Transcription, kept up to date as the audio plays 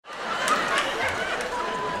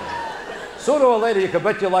Sooner or later, you can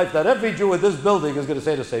bet your life that every Jew in this building is going to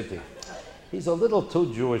say the same thing. He's a little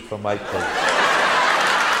too Jewish for my taste.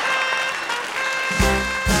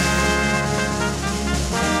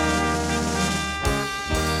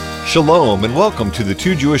 Shalom and welcome to the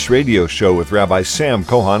Two Jewish Radio Show with Rabbi Sam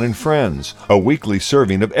Kohan and friends, a weekly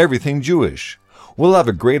serving of everything Jewish. We'll have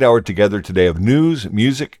a great hour together today of news,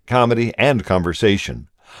 music, comedy, and conversation.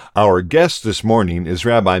 Our guest this morning is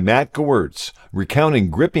Rabbi Matt Gewirtz, recounting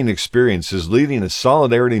gripping experiences leading a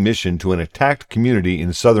solidarity mission to an attacked community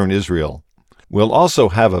in southern Israel. We'll also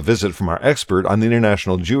have a visit from our expert on the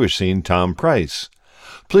international Jewish scene, Tom Price.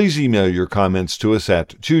 Please email your comments to us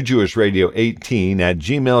at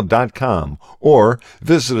twojewishradio18@gmail.com or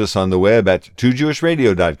visit us on the web at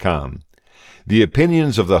twojewishradio.com. The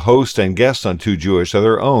opinions of the host and guests on Too Jewish are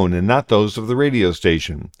their own and not those of the radio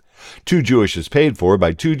station. Too Jewish is paid for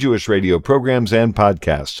by Too Jewish Radio programs and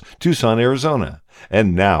podcasts, Tucson, Arizona.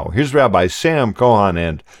 And now, here's Rabbi Sam Kohan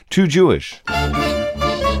and Too Jewish.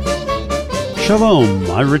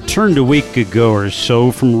 Shalom. I returned a week ago or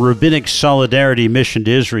so from Rabbinic Solidarity Mission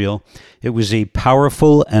to Israel. It was a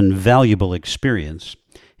powerful and valuable experience,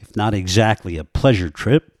 if not exactly a pleasure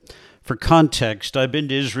trip. For context, I've been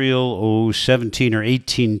to Israel 17 or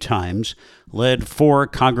 18 times, led 4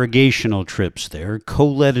 congregational trips there,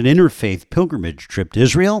 co-led an interfaith pilgrimage trip to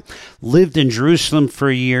Israel, lived in Jerusalem for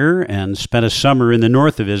a year, and spent a summer in the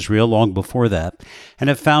north of Israel long before that, and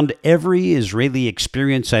have found every Israeli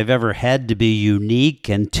experience I've ever had to be unique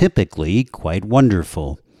and typically quite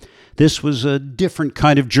wonderful. This was a different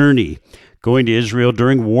kind of journey, going to Israel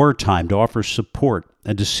during wartime to offer support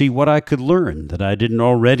and to see what I could learn that I didn't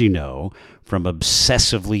already know from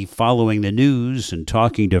obsessively following the news and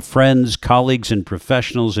talking to friends, colleagues, and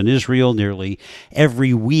professionals in Israel nearly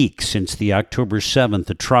every week since the October 7th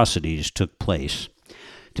atrocities took place.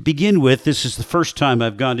 To begin with, this is the first time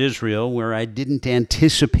I've gone to Israel where I didn't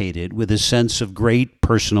anticipate it with a sense of great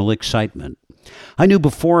personal excitement. I knew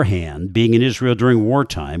beforehand being in Israel during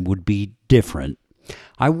wartime would be different.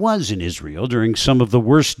 I was in Israel during some of the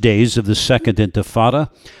worst days of the Second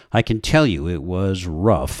Intifada. I can tell you it was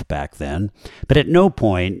rough back then, but at no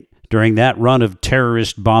point during that run of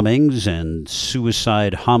terrorist bombings and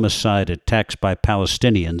homicide attacks by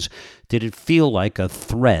Palestinians did it feel like a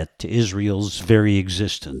threat to Israel's very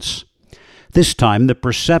existence. This time, the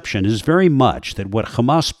perception is very much that what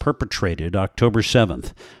Hamas perpetrated October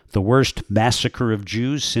 7th, the worst massacre of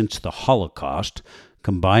Jews since the Holocaust,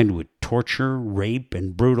 combined with torture, rape,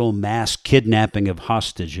 and brutal mass kidnapping of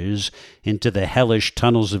hostages into the hellish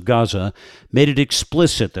tunnels of Gaza, made it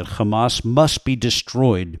explicit that Hamas must be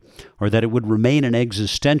destroyed or that it would remain an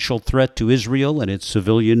existential threat to Israel and its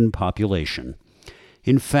civilian population.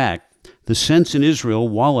 In fact, the sense in Israel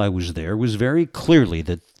while I was there was very clearly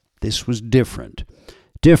that this was different.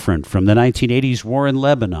 Different from the 1980s war in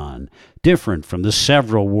Lebanon, different from the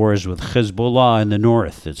several wars with Hezbollah in the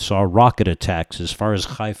north that saw rocket attacks as far as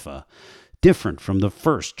Haifa, different from the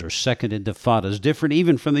first or second intifadas, different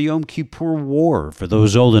even from the Yom Kippur War, for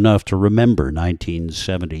those old enough to remember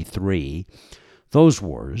 1973. Those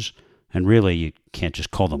wars, and really you can't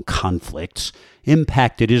just call them conflicts,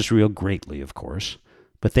 impacted Israel greatly, of course,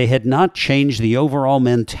 but they had not changed the overall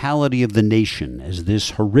mentality of the nation as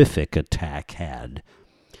this horrific attack had.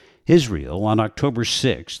 Israel, on October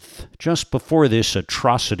 6th, just before this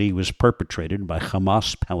atrocity was perpetrated by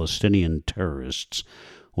Hamas Palestinian terrorists,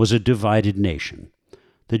 was a divided nation.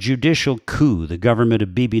 The judicial coup the government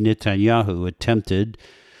of Bibi Netanyahu attempted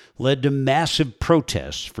led to massive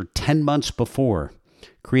protests for 10 months before,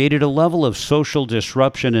 created a level of social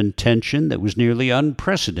disruption and tension that was nearly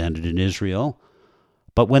unprecedented in Israel.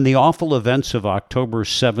 But when the awful events of October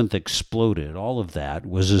 7th exploded, all of that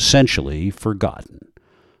was essentially forgotten.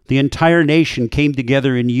 The entire nation came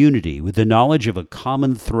together in unity with the knowledge of a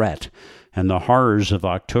common threat and the horrors of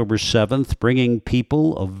October 7th, bringing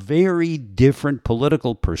people of very different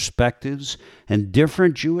political perspectives and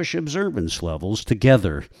different Jewish observance levels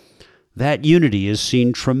together. That unity has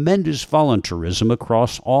seen tremendous voluntarism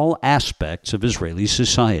across all aspects of Israeli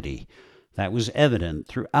society. That was evident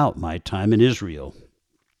throughout my time in Israel.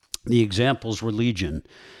 The examples were legion.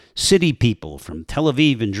 City people from Tel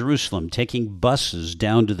Aviv and Jerusalem taking buses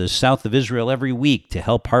down to the south of Israel every week to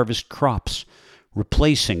help harvest crops,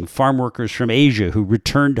 replacing farm workers from Asia who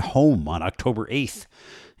returned home on October 8th,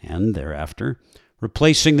 and thereafter,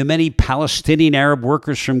 replacing the many Palestinian Arab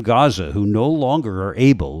workers from Gaza who no longer are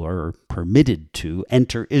able or permitted to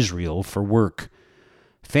enter Israel for work.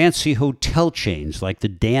 Fancy hotel chains like the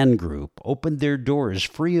Dan Group opened their doors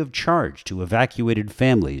free of charge to evacuated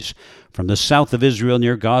families from the south of Israel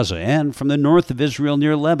near Gaza and from the north of Israel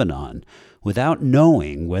near Lebanon, without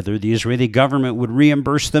knowing whether the Israeli government would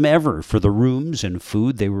reimburse them ever for the rooms and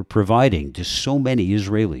food they were providing to so many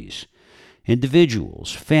Israelis.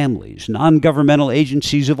 Individuals, families, non-governmental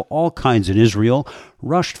agencies of all kinds in Israel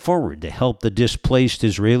rushed forward to help the displaced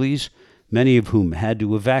Israelis, many of whom had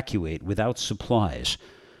to evacuate without supplies.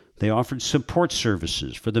 They offered support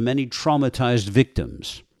services for the many traumatized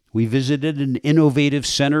victims. We visited an innovative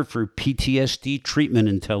center for PTSD treatment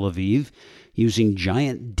in Tel Aviv, using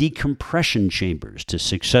giant decompression chambers to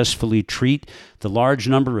successfully treat the large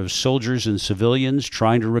number of soldiers and civilians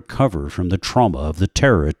trying to recover from the trauma of the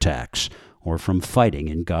terror attacks or from fighting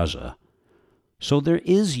in Gaza. So there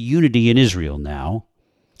is unity in Israel now.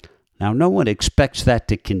 Now, no one expects that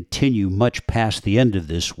to continue much past the end of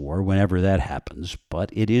this war, whenever that happens, but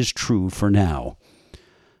it is true for now.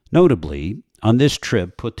 Notably, on this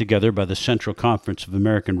trip put together by the Central Conference of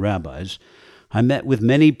American Rabbis, I met with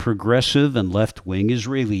many progressive and left-wing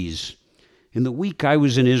Israelis. In the week I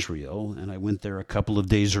was in Israel, and I went there a couple of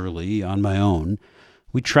days early on my own,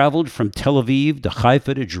 we traveled from Tel Aviv to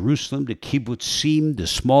Haifa to Jerusalem to kibbutzim to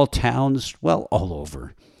small towns, well, all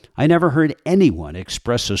over. I never heard anyone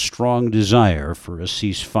express a strong desire for a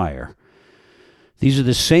ceasefire. These are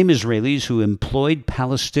the same Israelis who employed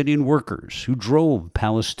Palestinian workers, who drove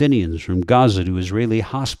Palestinians from Gaza to Israeli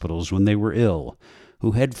hospitals when they were ill,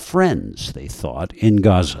 who had friends, they thought, in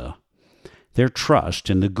Gaza. Their trust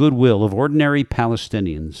in the goodwill of ordinary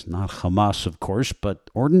Palestinians, not Hamas, of course, but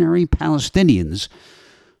ordinary Palestinians,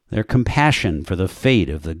 their compassion for the fate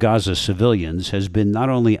of the Gaza civilians has been not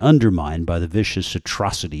only undermined by the vicious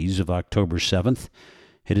atrocities of October 7th,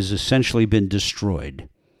 it has essentially been destroyed.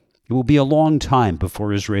 It will be a long time before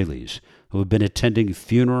Israelis, who have been attending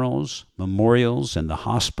funerals, memorials, and the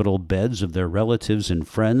hospital beds of their relatives and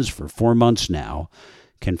friends for 4 months now,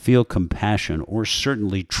 can feel compassion or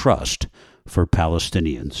certainly trust for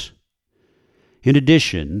Palestinians. In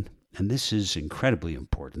addition, and this is incredibly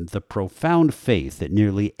important, the profound faith that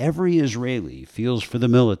nearly every Israeli feels for the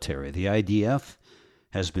military, the IDF,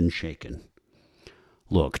 has been shaken.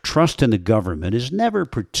 Look, trust in the government is never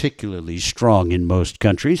particularly strong in most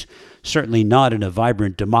countries, certainly not in a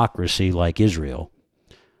vibrant democracy like Israel.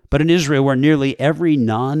 But in Israel, where nearly every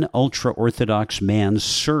non-ultra-Orthodox man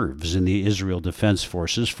serves in the Israel Defense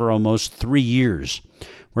Forces for almost 3 years,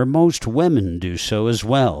 where most women do so as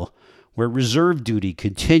well, where reserve duty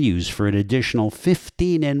continues for an additional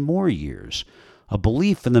 15 and more years, a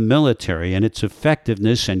belief in the military and its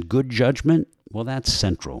effectiveness and good judgment, well, that's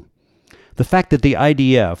central. The fact that the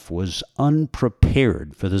IDF was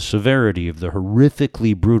unprepared for the severity of the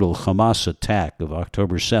horrifically brutal Hamas attack of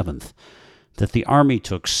October 7th, that the army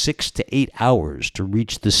took 6 to 8 hours to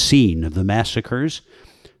reach the scene of the massacres,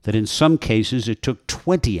 that in some cases it took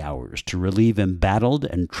 20 hours to relieve embattled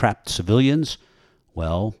and trapped civilians,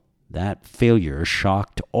 well, that failure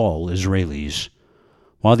shocked all Israelis.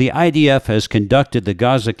 While the IDF has conducted the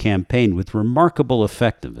Gaza campaign with remarkable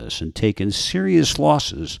effectiveness and taken serious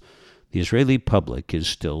losses, the Israeli public is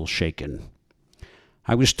still shaken.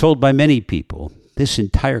 I was told by many people, this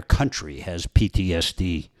entire country has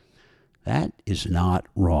PTSD. That is not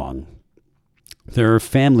wrong. There are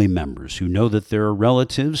family members who know that there are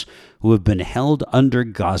relatives who have been held under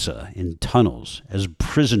Gaza in tunnels as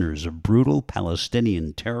prisoners of brutal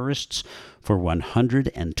Palestinian terrorists for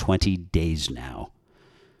 120 days now.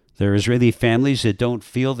 There are Israeli families that don't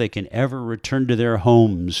feel they can ever return to their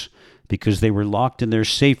homes because they were locked in their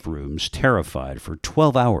safe rooms, terrified for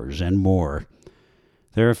 12 hours and more.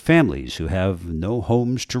 There are families who have no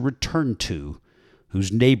homes to return to,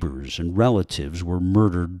 whose neighbors and relatives were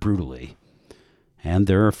murdered brutally. And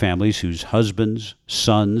there are families whose husbands,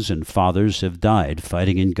 sons, and fathers have died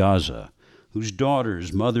fighting in Gaza, whose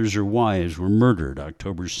daughters, mothers, or wives were murdered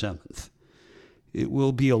October 7th. It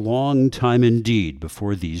will be a long time indeed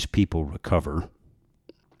before these people recover.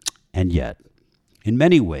 And yet, in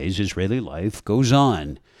many ways, Israeli life goes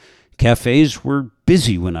on. Cafes were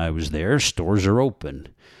busy when I was there. Stores are open.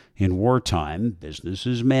 In wartime,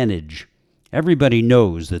 businesses manage. Everybody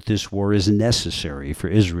knows that this war is necessary for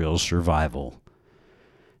Israel's survival.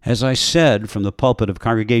 As I said from the pulpit of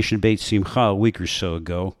Congregation Beit Simcha a week or so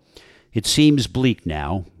ago, it seems bleak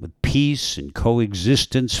now, with peace and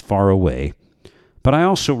coexistence far away. But I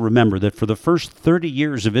also remember that for the first 30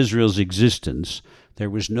 years of Israel's existence, there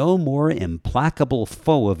was no more implacable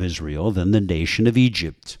foe of Israel than the nation of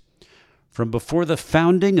Egypt. From before the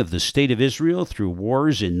founding of the State of Israel through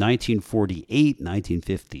wars in 1948,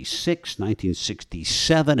 1956,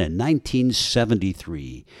 1967, and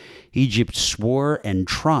 1973, Egypt swore and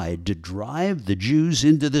tried to drive the Jews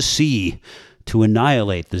into the sea, to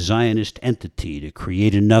annihilate the Zionist entity, to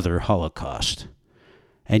create another Holocaust.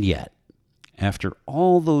 And yet, after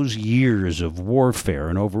all those years of warfare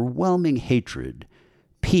and overwhelming hatred,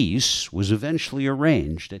 peace was eventually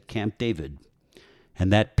arranged at Camp David.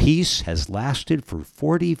 And that peace has lasted for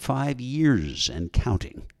 45 years and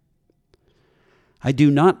counting. I do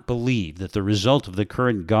not believe that the result of the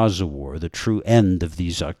current Gaza war, the true end of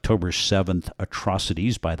these October 7th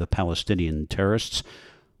atrocities by the Palestinian terrorists,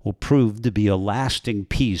 will prove to be a lasting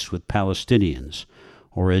peace with Palestinians,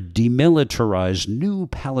 or a demilitarized new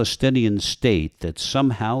Palestinian state that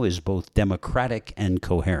somehow is both democratic and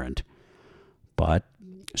coherent. But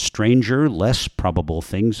stranger, less probable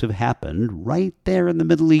things have happened right there in the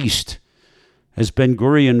Middle East. As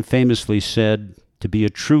Ben-Gurion famously said, to be a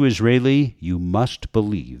true Israeli, you must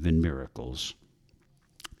believe in miracles.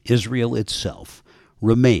 Israel itself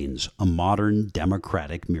remains a modern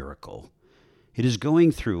democratic miracle. It is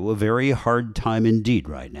going through a very hard time indeed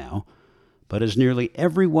right now, but as nearly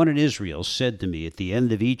everyone in Israel said to me at the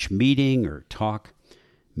end of each meeting or talk,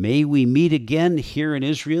 may we meet again here in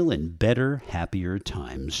Israel in better, happier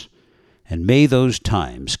times. And may those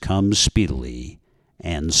times come speedily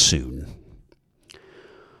and soon.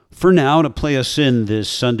 For now, to play us in this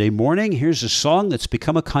Sunday morning, here's a song that's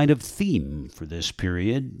become a kind of theme for this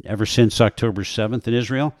period, ever since October 7th in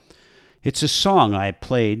Israel. It's a song I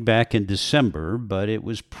played back in December, but it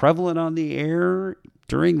was prevalent on the air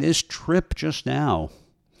during this trip just now.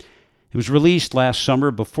 It was released last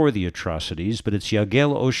summer before the atrocities, but it's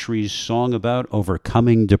Yagel Oshri's song about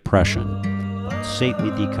overcoming depression. Seit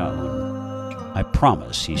Midikaun. I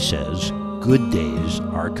promise, he says, good days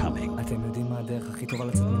are coming. אתם יודעים מה הדרך הכי טובה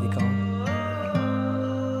לצאת מדיכאון?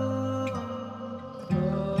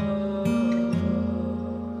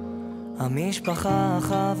 המשפחה,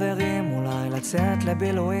 החברים, אולי לצאת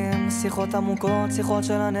לבילויים, שיחות עמוקות, שיחות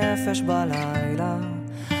של הנפש בלילה.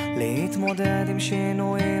 להתמודד עם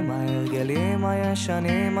שינויים, ההרגלים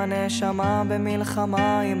הישנים, הנשמה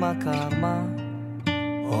במלחמה עם הקרמה.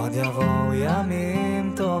 עוד יבואו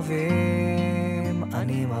ימים טובים,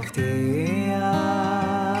 אני מבטיח.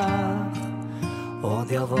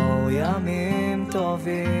 עוד יבואו ימים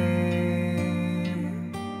טובים.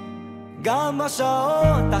 גם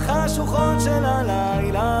בשעות החשוכות של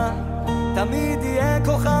הלילה, תמיד יהיה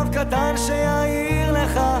כוכב קטן שיעיר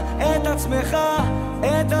לך את עצמך,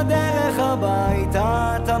 את הדרך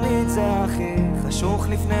הביתה. תמיד זה הכי חשוך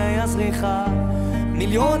לפני הזריחה.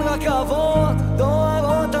 מיליון רכבות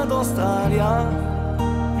דוהרות עד אוסטרליה,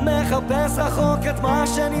 מחפש רחוק את מה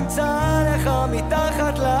שנמצא לך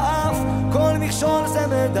מתחת לאף. כל מכשול זה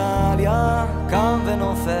מדליה, קם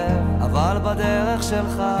ונופל אבל בדרך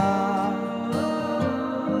שלך.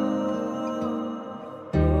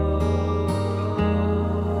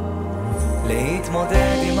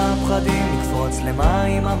 להתמודד עם הפחדים, לקפוץ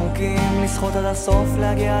למים עמוקים, לשחות עד הסוף,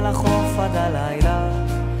 להגיע לחוף עד הלילה.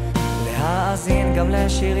 להאזין גם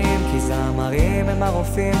לשירים, כי זמרים הם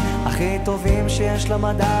הרופאים הכי טובים שיש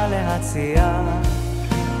למדע להציע.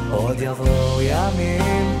 עוד יבואו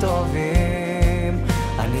ימים טובים,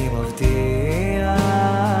 אני מבטיח.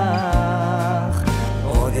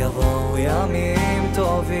 עוד יבואו ימים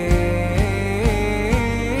טובים.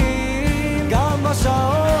 גם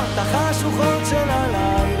בשעות החשוכות של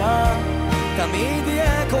הלילה, תמיד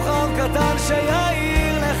יהיה כוכב קטן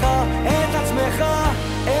שיעיר לך את עצמך,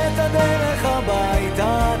 את הדרך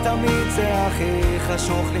הביתה. תמיד זה הכי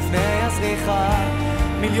חשוך לפני הזריחה.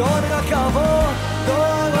 מיליון רכבות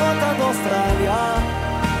דוהרות עד אוסטרליה,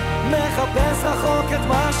 מחפש רחוק את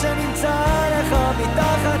מה שנמצא לך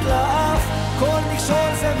מתחת לאף. כל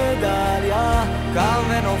מכשול זה מדליה, קם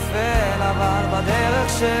ונופל אבל בדרך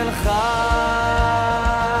שלך.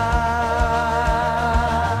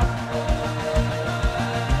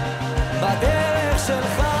 בדרך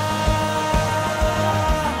שלך,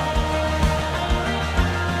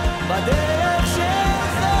 בדרך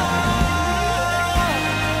שלך.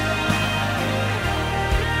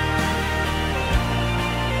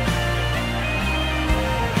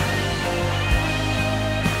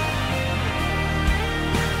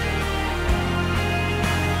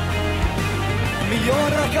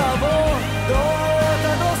 מיליון רכבות דוהרות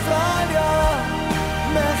עד אוסטרליה,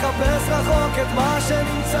 מחפש רחוק את מה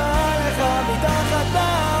שנמצא לך מתחת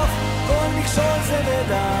לאף. כל מכשול זה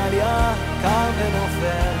מדליה, קם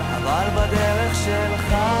ונופל אבל בדרך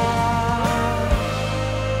שלך.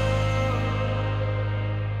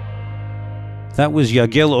 That was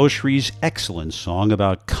Yagil Oshri's excellent song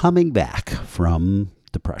about coming back from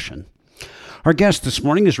depression. Our guest this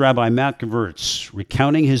morning is Rabbi Matt Gewirtz,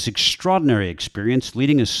 recounting his extraordinary experience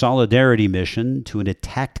leading a solidarity mission to an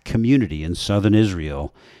attacked community in southern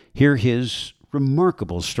Israel. Hear his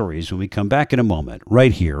remarkable stories when we come back in a moment,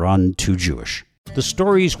 right here on Too Jewish. The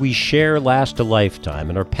stories we share last a lifetime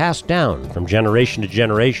and are passed down from generation to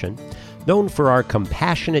generation. Known for our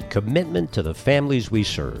compassionate commitment to the families we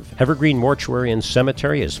serve, Evergreen Mortuary and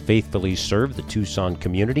Cemetery has faithfully served the Tucson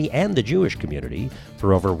community and the Jewish community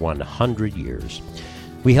for over 100 years.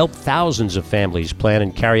 We help thousands of families plan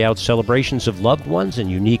and carry out celebrations of loved ones in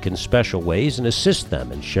unique and special ways and assist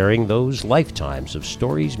them in sharing those lifetimes of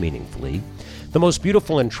stories meaningfully. The most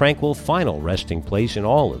beautiful and tranquil final resting place in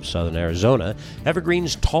all of southern Arizona,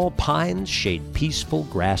 Evergreen's tall pines shade peaceful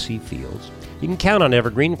grassy fields. You can count on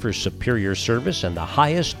Evergreen for superior service and the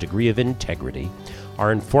highest degree of integrity.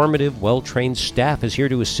 Our informative, well-trained staff is here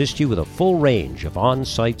to assist you with a full range of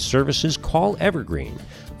on-site services. Call Evergreen,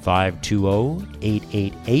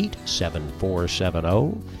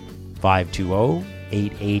 520-888-7470,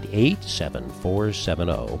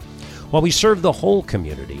 520-888-7470. While we serve the whole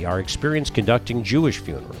community, our experience conducting Jewish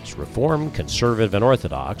funerals, Reformed, Conservative, and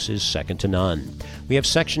Orthodox, is second to none. We have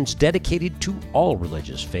sections dedicated to all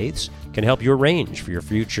religious faiths, can help you arrange for your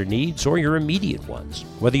future needs or your immediate ones.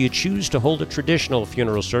 Whether you choose to hold a traditional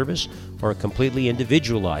funeral service or a completely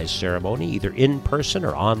individualized ceremony, either in person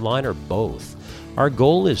or online or both, our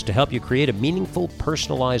goal is to help you create a meaningful,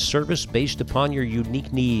 personalized service based upon your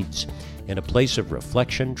unique needs in a place of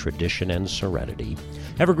reflection, tradition, and serenity.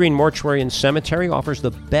 Evergreen Mortuary and Cemetery offers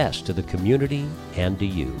the best to the community and to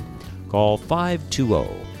you. Call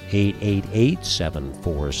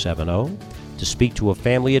 520-888-7470 to speak to a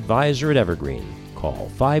family advisor at Evergreen.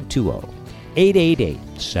 Call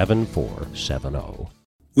 520-888-7470.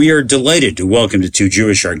 We are delighted to welcome to Too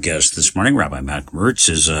Jewish our guest this morning. Rabbi Matt Gewirtz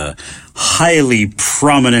is a highly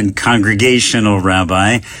prominent congregational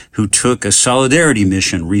rabbi who took a solidarity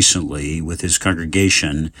mission recently with his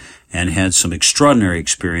congregation and had some extraordinary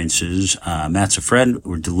experiences. Matt's a friend.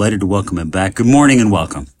 We're delighted to welcome him back. Good morning and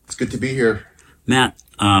welcome. It's good to be here. Matt,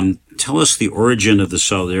 tell us the origin of the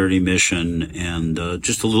solidarity mission and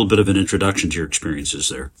just a little bit of an introduction to your experiences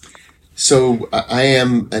there. So I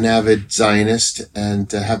am an avid Zionist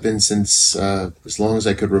and have been since as long as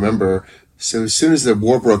I could remember. So as soon as the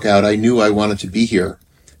war broke out, I knew I wanted to be here.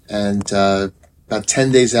 And about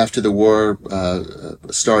 10 days after the war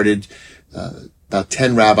started, about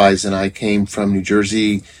 10 rabbis and I came from New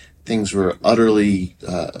Jersey. Things were utterly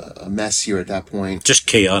a mess here at that point. Just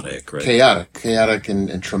chaotic, right? Chaotic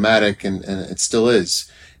and traumatic, and it still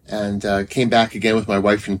is. And came back again with my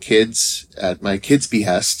wife and kids at my kids'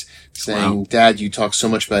 behest, saying, wow, Dad, you talk so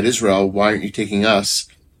much about Israel. Why aren't you taking us?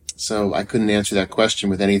 So I couldn't answer that question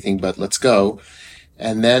with anything but let's go.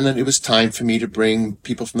 And then it was time for me to bring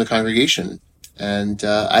people from the congregation. And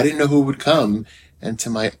I didn't know who would come. And to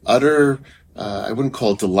my utter, I wouldn't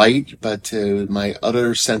call it delight, but to my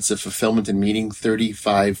utter sense of fulfillment and meaning,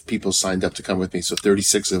 35 people signed up to come with me. So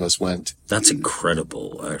 36 of us went. That's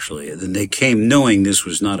incredible, actually. And they came knowing this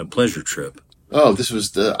was not a pleasure trip. Oh, this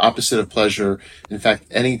was the opposite of pleasure. In fact,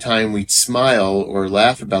 anytime we'd smile or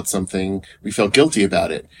laugh about something, we felt guilty about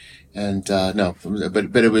it. And no,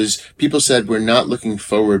 but it was, people said we're not looking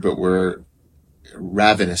forward, but we're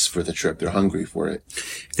ravenous for the trip. They're hungry for it.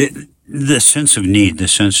 The sense of need, the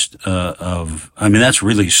sense of, I mean, that's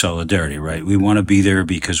really solidarity, right? We want to be there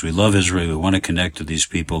because we love Israel. We want to connect to these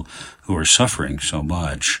people who are suffering so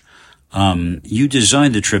much. You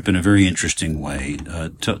designed the trip in a very interesting way.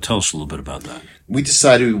 Tell us a little bit about that. We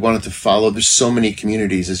decided we wanted to follow, there's so many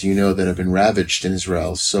communities, as you know, that have been ravaged in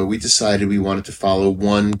Israel. So we decided we wanted to follow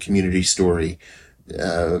one community story,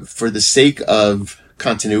 for the sake of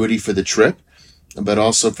continuity for the trip, but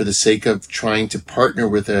also for the sake of trying to partner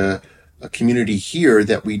with a community here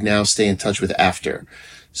that we now stay in touch with after.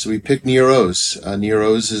 So we picked Nir Oz. Nir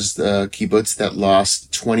Oz is the kibbutz that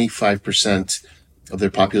lost 25% of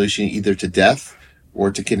their population either to death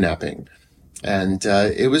or to kidnapping. And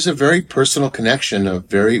it was a very personal connection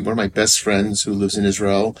of one of my best friends who lives in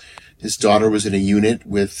Israel. His daughter was in a unit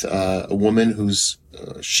with a woman whose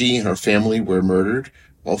she and her family were murdered.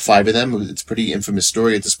 All 5 of them. It's a pretty infamous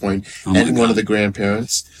story at this point. And one of the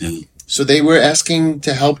grandparents. Yeah. So they were asking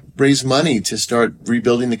to help raise money to start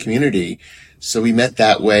rebuilding the community. So we met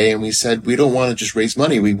that way and we said, we don't want to just raise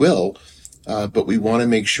money. We will. But we want to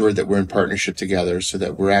make sure that we're in partnership together so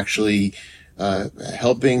that we're actually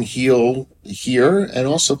helping heal here. And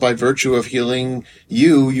also by virtue of healing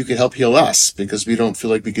you could help heal us because we don't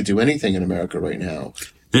feel like we could do anything in America right now.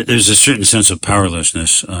 There's a certain sense of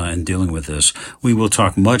powerlessness in dealing with this. We will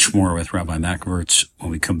talk much more with Rabbi Matt Gewirtz when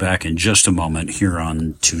we come back in just a moment here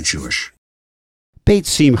on Too Jewish. Beit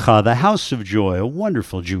Simcha, the House of Joy, a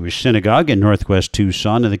wonderful Jewish synagogue in northwest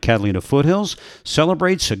Tucson in the Catalina foothills,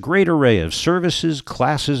 celebrates a great array of services,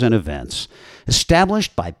 classes, and events.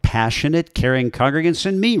 Established by passionate, caring congregants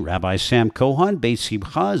and me, Rabbi Sam Cohen, Beit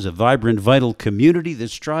Simcha is a vibrant, vital community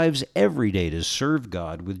that strives every day to serve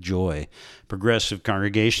God with joy. Progressive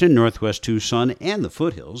congregation in northwest Tucson and the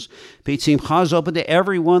foothills, Beit Simcha is open to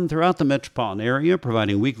everyone throughout the metropolitan area,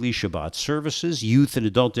 providing weekly Shabbat services, youth and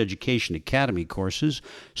adult education academy courses,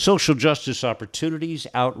 social justice opportunities,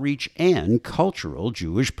 outreach, and cultural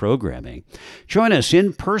Jewish programming. Join us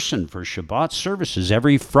in person for Shabbat services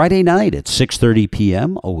every Friday night at 6:30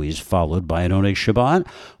 p.m., always followed by an Oneg Shabbat,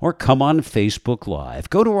 or come on Facebook Live.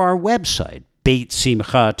 Go to our website,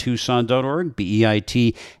 BeitSimchaTucson.org,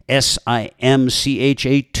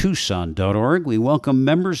 BeitSimcha Tucson.org. We welcome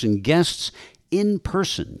members and guests in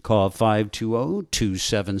person. Call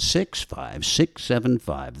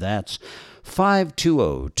 520-276-5675. That's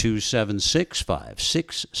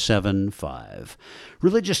 520-276-5675.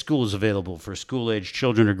 Religious school is available for school-aged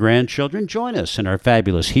children or grandchildren. Join us in our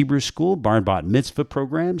fabulous Hebrew school, Bar Bat Mitzvah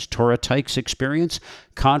programs, Torah Tykes experience,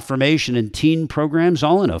 confirmation and teen programs,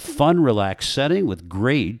 all in a fun, relaxed setting with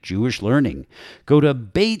great Jewish learning. Go to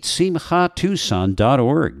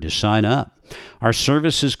BeitSimchaTucson.org to sign up. Our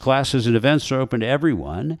services, classes, and events are open to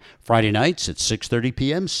everyone. Friday nights at 6:30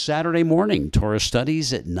 p.m., Saturday morning, Torah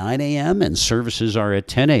studies at 9 a.m., and services are at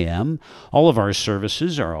 10 a.m. All of our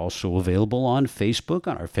services are also available on Facebook,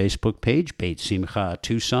 on our Facebook page, Beit Simcha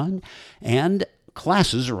Tucson, and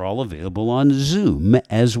classes are all available on Zoom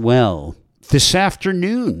as well. This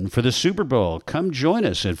afternoon for the Super Bowl, come join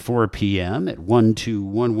us at 4 p.m. at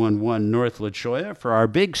 12111 North La Cholla for our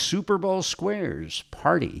big Super Bowl Squares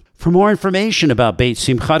party. For more information about Beit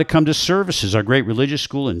Simcha, to come to services, our great religious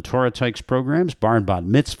school and Torah Tykes programs, Bar and Bat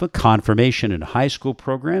Mitzvah, confirmation and high school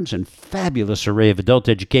programs, and fabulous array of adult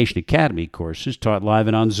education academy courses taught live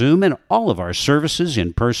and on Zoom, and all of our services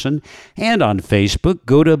in person and on Facebook,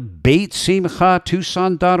 go to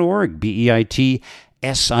BeitSimchaTucson.org, BeitSimchaTucson.org,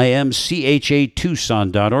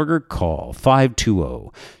 or call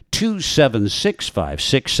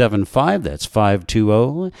 520-276-5675. That's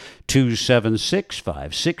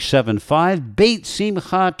 520-276-5675,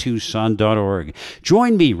 BeitSimchaTucson.org.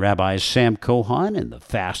 Join me, Rabbi Sam Cohen, in the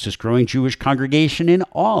fastest growing Jewish congregation in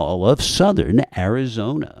all of southern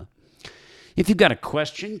Arizona. If you've got a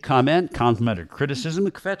question, comment, compliment, or criticism,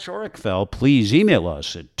 a kvetch or a kvel, please email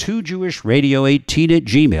us at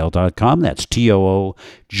 2jewishradio18@gmail.com. That's TOO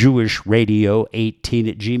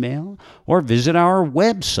jewishradio18@gmail. Or visit our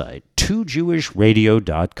website,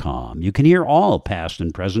 2jewishradio.com. You can hear all past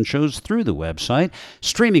and present shows through the website,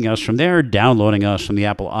 streaming us from there, downloading us from the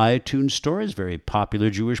Apple iTunes Store as very popular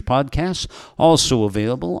Jewish podcasts, also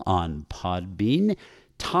available on Podbean.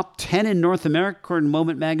 Top 10 in North America, according to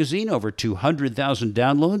Moment Magazine, over 200,000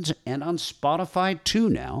 downloads, and on Spotify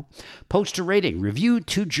too now. Post a rating, review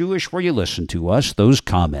Too Jewish where you listen to us. Those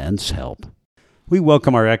comments help. We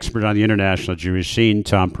welcome our expert on the international Jewish scene,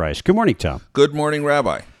 Tom Price. Good morning, Tom. Good morning,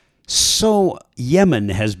 Rabbi. So, Yemen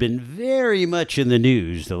has been very much in the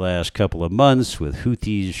news the last couple of months with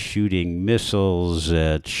Houthis shooting missiles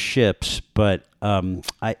at ships, but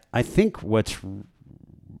I think what's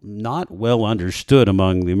not well understood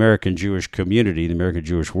among the American Jewish community, the American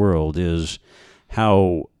Jewish world, is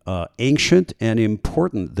how ancient and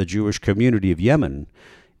important the Jewish community of Yemen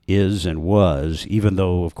is and was, even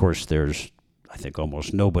though, of course, there's, I think,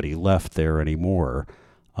 almost nobody left there anymore.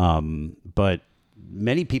 But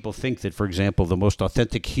many people think that, for example, the most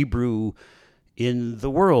authentic Hebrew in the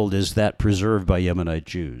world is that preserved by Yemenite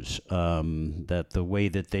Jews, that the way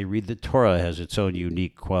that they read the Torah has its own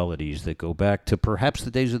unique qualities that go back to perhaps the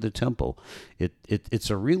days of the temple. It's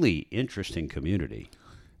a really interesting community.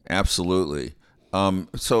 Absolutely.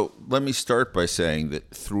 So let me start by saying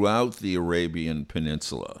that throughout the Arabian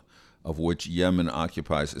Peninsula, of which Yemen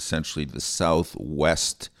occupies essentially the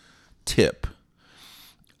southwest tip,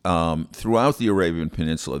 throughout the Arabian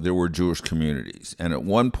Peninsula, there were Jewish communities. And at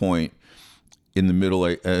one point, in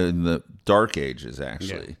the Dark Ages,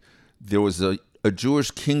 actually, there was a Jewish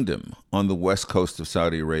kingdom on the west coast of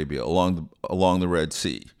Saudi Arabia, along the Red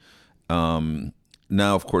Sea.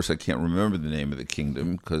 Now, of course, I can't remember the name of the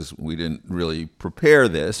kingdom because we didn't really prepare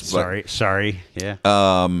this. Sorry. Yeah.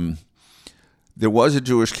 There was a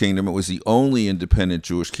Jewish kingdom. It was the only independent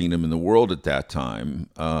Jewish kingdom in the world at that time.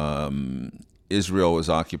 Israel was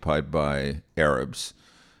occupied by Arabs,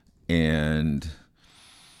 and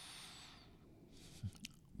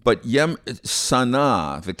But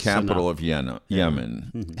Sana'a, the capital of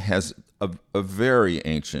Yemen, has a very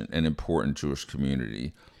ancient and important Jewish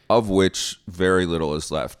community, of which very little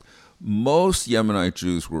is left. Most Yemenite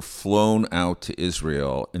Jews were flown out to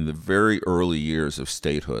Israel in the very early years of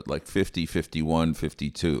statehood, like 50, 51,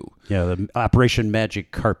 52. Yeah, the Operation Magic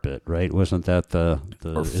Carpet, right? Wasn't that the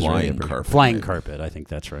or Flying Carpet? Flying Carpet, I think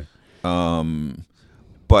that's right.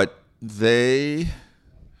 But they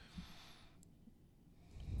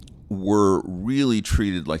were really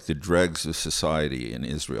treated like the dregs of society in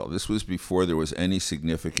Israel. This was before there was any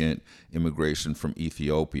significant immigration from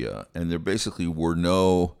Ethiopia, and there basically were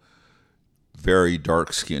no very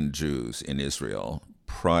dark-skinned Jews in Israel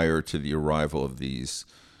prior to the arrival of these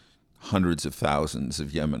hundreds of thousands of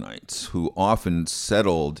Yemenites, who often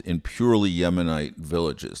settled in purely Yemenite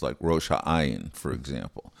villages, like Rosh Ha'ayin, for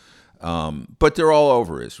example. But they're all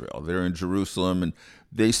over Israel. They're in Jerusalem, and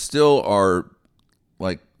they still are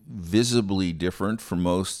like visibly different from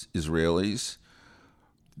most Israelis.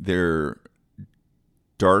 They're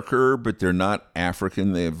darker, but they're not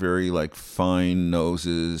African. They have very like fine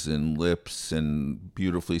noses and lips and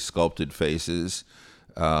beautifully sculpted faces.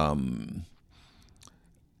 You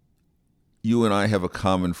and I have a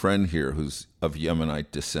common friend here who's of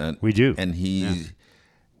Yemenite descent. We do. And he's,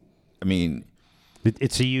 I mean,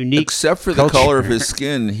 it's a unique except for culture. the color of his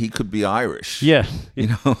skin, he could be Irish. Yeah. You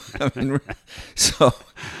know, I mean, so,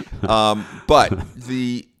 but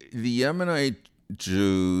the Yemenite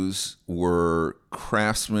Jews were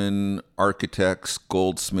craftsmen, architects,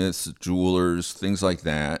 goldsmiths, jewelers, things like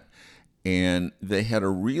that. And they had a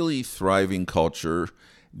really thriving culture,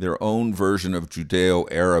 their own version of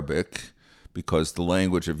Judeo-Arabic, because the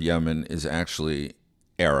language of Yemen is actually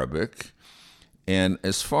Arabic. And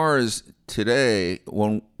as far as today,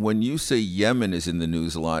 when you say Yemen is in the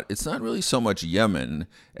news a lot, it's not really so much Yemen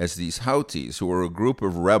as these Houthis, who are a group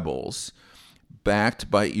of rebels backed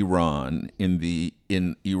by Iran in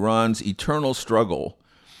Iran's eternal struggle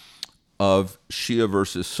of Shia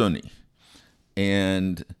versus Sunni.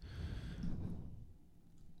 And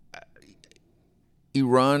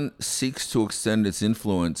Iran seeks to extend its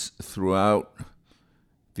influence throughout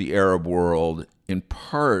the Arab world, in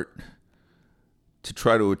part to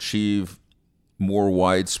try to achieve more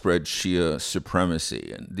widespread Shia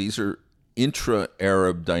supremacy. And these are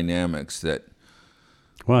intra-Arab dynamics that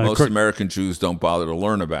most American Jews don't bother to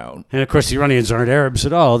learn about. And of course, the Iranians aren't Arabs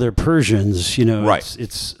at all; they're Persians. You know, right?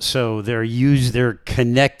 It's so they're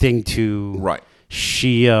connecting to right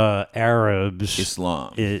Shia Arabs,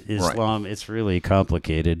 Islam. Islam. Right. It's really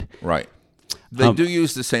complicated. Right. They do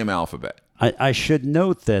use the same alphabet. I should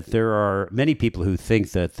note that there are many people who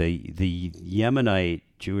think that the Yemenite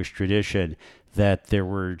Jewish tradition, that there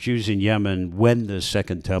were Jews in Yemen when the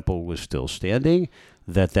Second Temple was still standing,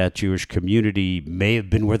 that Jewish community may have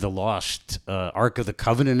been where the lost Ark of the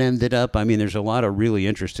Covenant ended up. I mean, there's a lot of really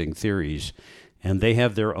interesting theories, and they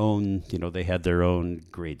have their own, they had their own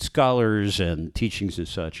great scholars and teachings and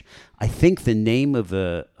such. I think the name of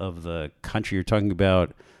the country you're talking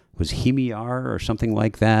about was Himyar or something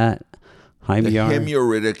like that. The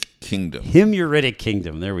Himyaritic Kingdom. Himyaritic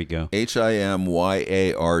Kingdom. There we go.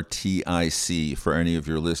 Himyartic for any of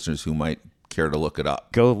your listeners who might care to look it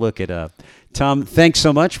up. Go look it up. Tom, thanks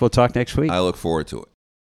so much. We'll talk next week. I look forward to it.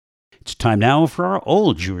 It's time now for our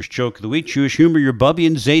old Jewish joke of the week. Jewish humor, your Bubby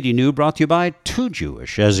and Zadie New, brought to you by Too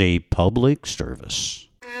Jewish as a public service.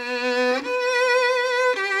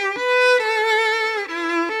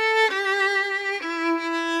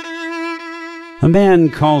 A man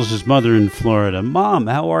calls his mother in Florida. Mom,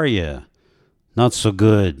 how are you? Not so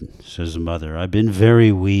good, says the mother. I've been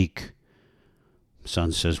very weak.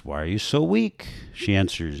 Son says, why are you so weak? She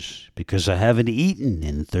answers, because I haven't eaten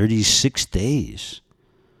in 36 days.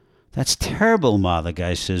 That's terrible, Ma, the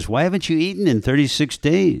guy says. Why haven't you eaten in 36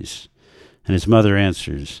 days? And his mother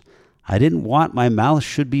answers, I didn't want my mouth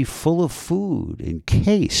should be full of food in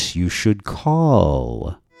case you should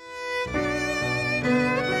call.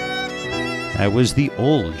 That was the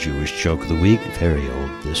old Jewish joke of the week, very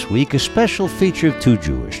old this week, a special feature of Too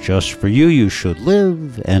Jewish. Just for you, you should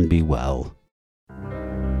live and be well.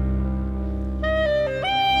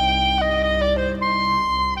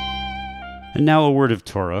 And now a word of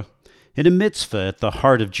Torah. In a mitzvah at the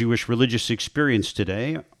heart of Jewish religious experience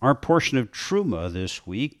today, our portion of Truma this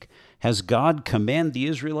week has God command the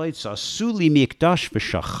Israelites, Asu li mikdash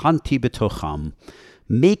v'shachanti betocham,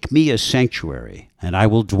 make me a sanctuary, and I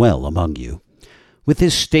will dwell among you. With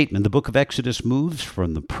this statement, the book of Exodus moves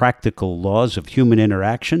from the practical laws of human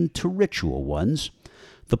interaction to ritual ones.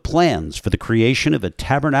 The plans for the creation of a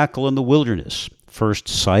tabernacle in the wilderness, first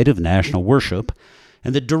site of national worship,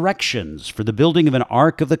 and the directions for the building of an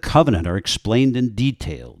Ark of the Covenant are explained and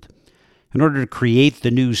detailed. In order to create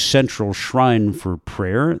the new central shrine for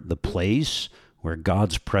prayer, the place where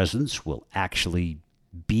God's presence will actually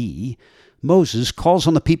be, Moses calls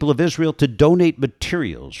on the people of Israel to donate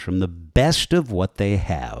materials from the best of what they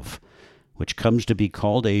have, which comes to be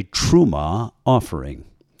called a truma offering.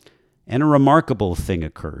 And a remarkable thing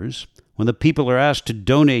occurs. When the people are asked to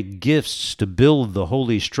donate gifts to build the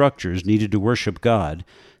holy structures needed to worship God,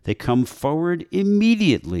 they come forward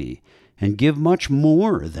immediately and give much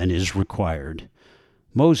more than is required.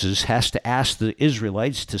 Moses has to ask the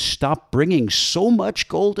Israelites to stop bringing so much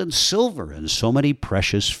gold and silver and so many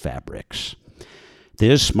precious fabrics.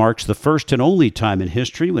 This marks the first and only time in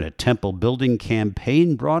history when a temple building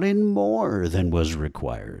campaign brought in more than was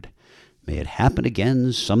required. May it happen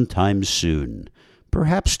again sometime soon,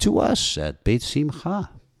 perhaps to us at Beit Simcha.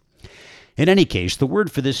 In any case, the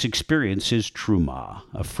word for this experience is truma,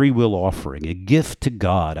 a free will offering, a gift to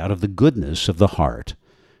God out of the goodness of the heart.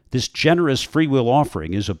 This generous free will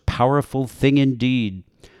offering is a powerful thing indeed.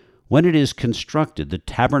 When it is constructed, the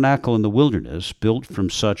tabernacle in the wilderness, built from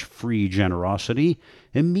such free generosity,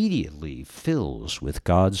 immediately fills with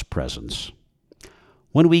God's presence.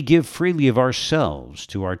 When we give freely of ourselves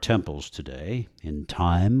to our temples today, in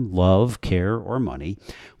time, love, care, or money,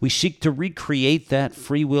 we seek to recreate that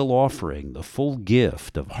free will offering, the full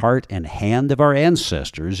gift of heart and hand of our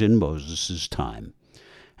ancestors in Moses' time.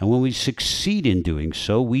 And when we succeed in doing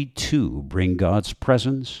so, we too bring God's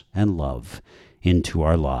presence and love into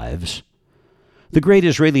our lives. The great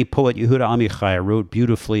Israeli poet Yehuda Amichai wrote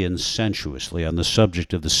beautifully and sensuously on the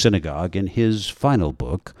subject of the synagogue in his final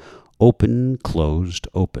book, Open, Closed,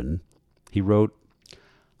 Open. He wrote,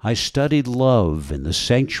 I studied love in the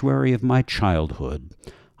sanctuary of my childhood.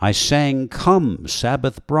 I sang Come,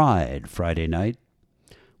 Sabbath Bride, Friday night,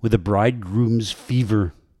 with a bridegroom's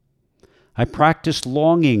fever. I practiced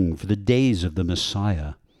longing for the days of the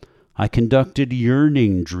Messiah. I conducted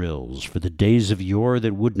yearning drills for the days of yore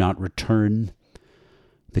that would not return.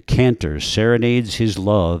 The cantor serenades his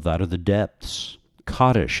love out of the depths.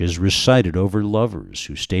 Kaddish is recited over lovers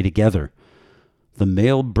who stay together. The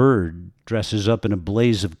male bird dresses up in a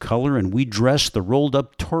blaze of color, and we dress the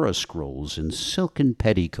rolled-up Torah scrolls in silken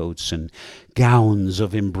petticoats and gowns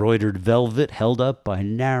of embroidered velvet held up by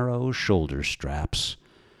narrow shoulder straps.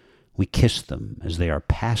 We kiss them as they are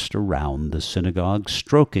passed around the synagogue,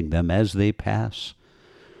 stroking them as they pass,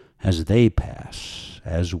 as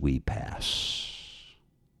we pass.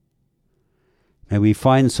 May we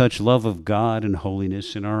find such love of God and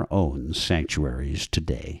holiness in our own sanctuaries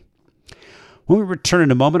today. When we return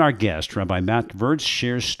in a moment, our guest, Rabbi Matt Gewirtz,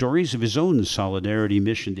 shares stories of his own solidarity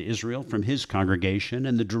mission to Israel from his congregation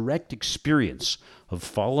and the direct experience of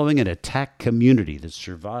following an attacked community that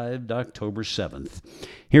survived October 7th.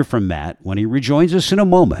 Hear from Matt when he rejoins us in a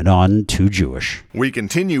moment on Too Jewish. We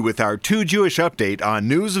continue with our Too Jewish update on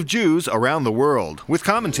news of Jews around the world with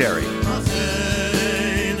commentary.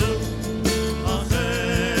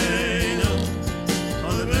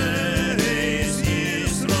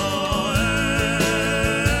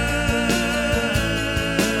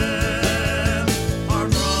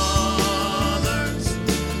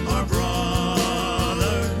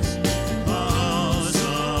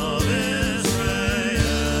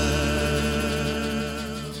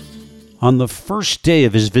 On the first day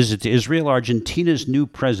of his visit to Israel, Argentina's new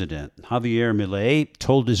president, Javier Milei,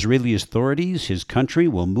 told Israeli authorities his country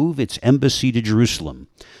will move its embassy to Jerusalem.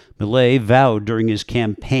 Milei vowed during his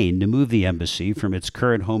campaign to move the embassy from its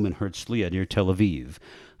current home in Herzliya near Tel Aviv,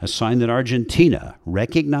 a sign that Argentina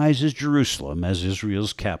recognizes Jerusalem as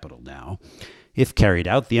Israel's capital now. If carried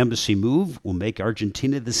out, the embassy move will make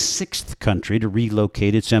Argentina the sixth country to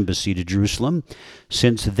relocate its embassy to Jerusalem.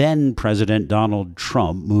 Since then, President Donald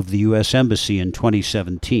Trump moved the U.S. Embassy in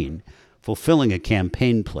 2017. Fulfilling a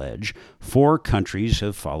campaign pledge, 4 countries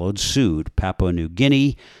have followed suit: Papua New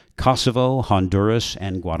Guinea, Kosovo, Honduras,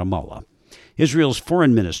 and Guatemala. Israel's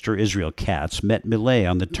Foreign Minister, Israel Katz, met Milei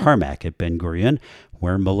on the tarmac at Ben Gurion,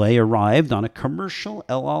 where Milei arrived on a commercial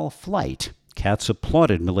El Al flight. Katz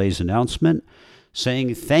applauded Milei's announcement,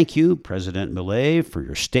 saying, "Thank you, President Milei, for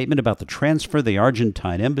your statement about the transfer of the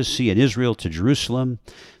Argentine embassy in Israel to Jerusalem."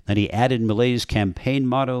 Then he added Milei's campaign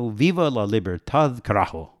motto, "Viva la libertad,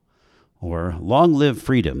 carajo," or "Long live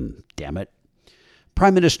freedom, damn it."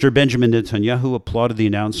 Prime Minister Benjamin Netanyahu applauded the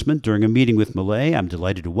announcement during a meeting with Milei. "I'm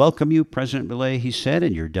delighted to welcome you, President Milei," he said,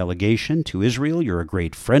 "and your delegation to Israel. You're a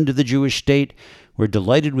great friend of the Jewish state. We're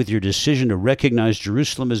delighted with your decision to recognize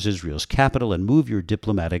Jerusalem as Israel's capital and move your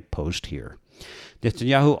diplomatic post here."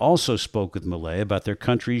 Netanyahu also spoke with Milei about their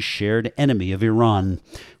country's shared enemy of Iran,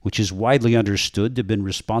 which is widely understood to have been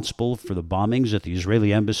responsible for the bombings at the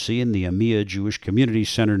Israeli embassy in the Amia Jewish Community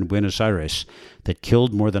Center in Buenos Aires that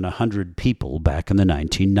killed more than 100 people back in the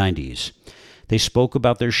 1990s. They spoke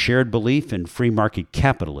about their shared belief in free market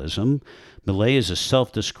capitalism. Milei is a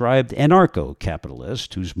self-described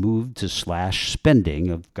anarcho-capitalist who's moved to slash spending,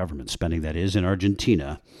 of government spending that is, in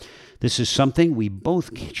Argentina. This is something we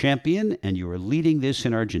both champion, and you are leading this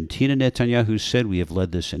in Argentina, Netanyahu said. We have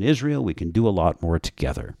led this in Israel. We can do a lot more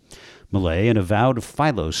together. Milei, an avowed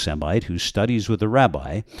philo-Semite who studies with a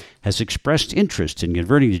rabbi, has expressed interest in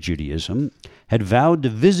converting to Judaism, had vowed to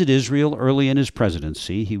visit Israel early in his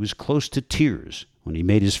presidency. He was close to tears when he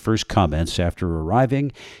made his first comments after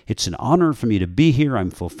arriving. It's an honor for me to be here.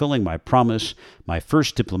 I'm fulfilling my promise. My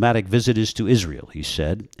first diplomatic visit is to Israel, he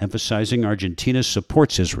said, emphasizing Argentina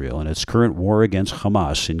supports Israel in its current war against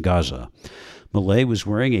Hamas in Gaza. Milei was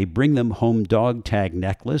wearing a Bring Them Home dog tag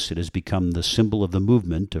necklace. It has become the symbol of the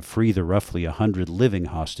movement to free the roughly 100 living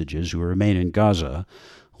hostages who remain in Gaza.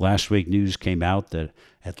 Last week, news came out that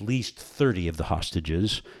at least 30 of the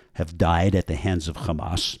hostages have died at the hands of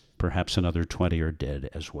Hamas. Perhaps another 20 are dead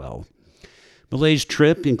as well. Milei's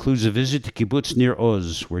trip includes a visit to Kibbutz Nir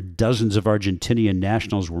Oz, where dozens of Argentinian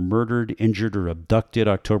nationals were murdered, injured, or abducted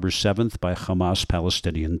October 7th by Hamas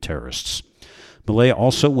Palestinian terrorists. Milei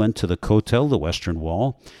also went to the Kotel, the Western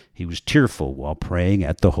Wall. He was tearful while praying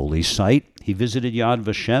at the holy site. He visited Yad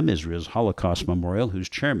Vashem, Israel's Holocaust memorial, whose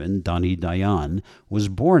chairman, Dani Dayan, was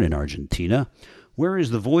born in Argentina. Where is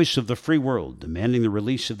the voice of the free world demanding the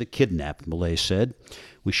release of the kidnapped, Milei said.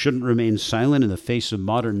 We shouldn't remain silent in the face of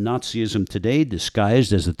modern Nazism today,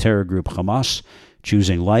 disguised as the terror group Hamas.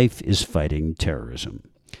 Choosing life is fighting terrorism.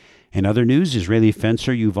 In other news, Israeli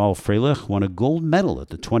fencer Yuval Freilich won a gold medal at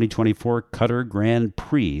the 2024 Qatar Grand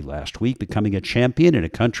Prix last week, becoming a champion in a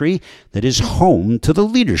country that is home to the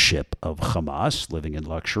leadership of Hamas, living in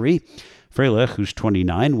luxury. Freilich, who's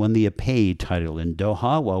 29, won the Epei title in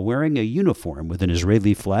Doha while wearing a uniform with an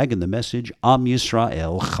Israeli flag and the message Am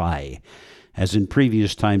Yisrael Chai. As in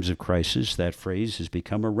previous times of crisis, that phrase has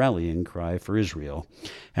become a rallying cry for Israel.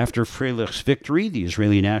 After Freilich's victory, the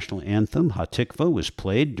Israeli national anthem, Hatikva, was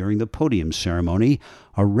played during the podium ceremony,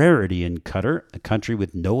 a rarity in Qatar, a country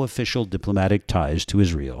with no official diplomatic ties to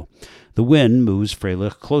Israel. The win moves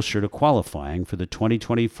Freilich closer to qualifying for the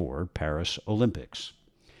 2024 Paris Olympics.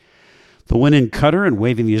 The win in Qatar and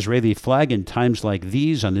waving the Israeli flag in times like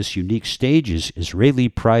these on this unique stage is Israeli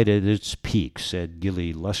pride at its peak, said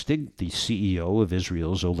Gili Lustig, the CEO of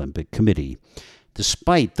Israel's Olympic Committee.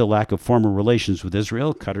 Despite the lack of formal relations with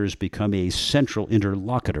Israel, Qatar has become a central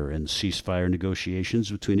interlocutor in ceasefire negotiations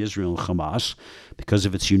between Israel and Hamas because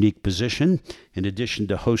of its unique position. In addition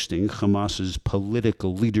to hosting Hamas's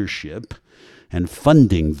political leadership and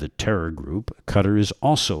funding the terror group, Qatar is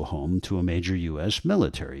also home to a major U.S.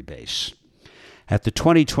 military base. At the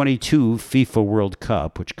 2022 FIFA World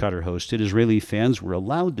Cup, which Qatar hosted, Israeli fans were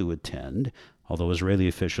allowed to attend, although Israeli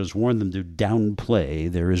officials warned them to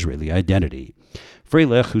downplay their Israeli identity.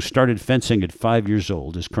 Freilich, who started fencing at 5 years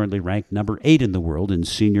old, is currently ranked number 8 in the world in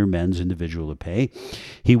senior men's individual épée.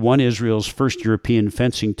 He won Israel's first European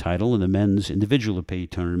fencing title in the men's individual épée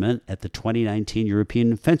tournament at the 2019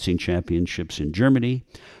 European Fencing Championships in Germany.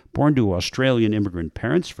 Born to Australian immigrant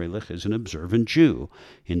parents, Freilich is an observant Jew.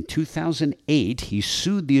 In 2008, he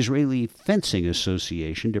sued the Israeli Fencing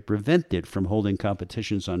Association to prevent it from holding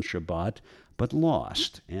competitions on Shabbat, but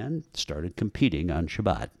lost and started competing on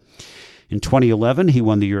Shabbat. In 2011, he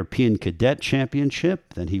won the European Cadet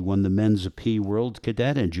Championship. Then he won the Men's épée World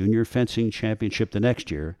Cadet and Junior Fencing Championship the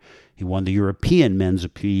next year. He won the European Men's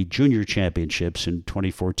épée Junior Championships in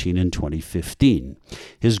 2014 and 2015.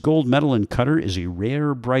 His gold medal in Qatar is a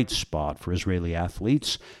rare bright spot for Israeli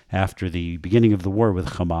athletes. After the beginning of the war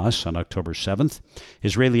with Hamas on October 7th,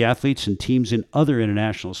 Israeli athletes and teams in other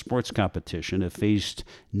international sports competition have faced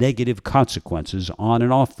negative consequences on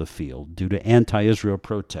and off the field due to anti-Israel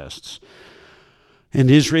protests. An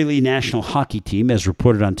Israeli national hockey team, as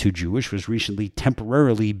reported on Too Jewish, was recently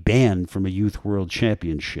temporarily banned from a Youth World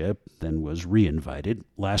Championship, then was re-invited.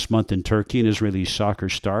 Last month in Turkey, an Israeli soccer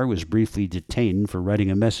star was briefly detained for writing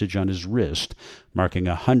a message on his wrist, marking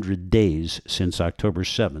 100 days since October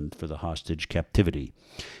 7th for the hostage captivity.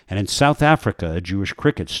 And in South Africa, a Jewish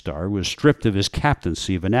cricket star was stripped of his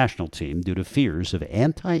captaincy of a national team due to fears of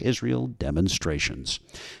anti-Israel demonstrations.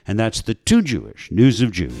 And that's the Too Jewish News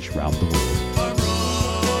of Jews around the world.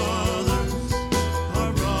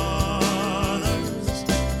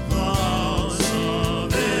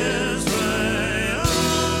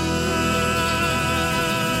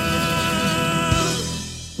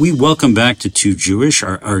 We welcome back to Too Jewish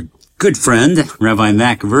our good friend, Rabbi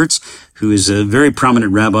Matt Gewirtz, who is a very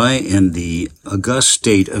prominent rabbi in the august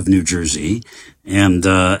state of New Jersey. And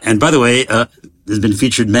by the way, has been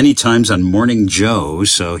featured many times on Morning Joe,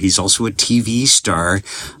 so he's also a TV star.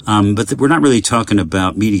 But we're not really talking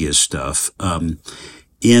about media stuff.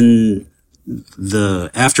 In the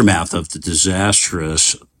aftermath of the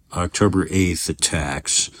disastrous October 8th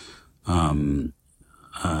attacks,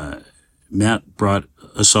 Matt brought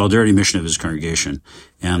a solidarity mission of his congregation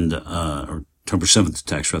and, or October 7th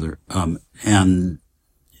attacks rather, and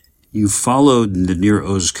you followed the Nir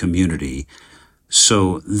Oz community.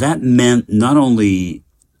 So that meant not only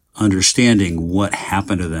understanding what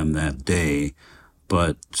happened to them that day,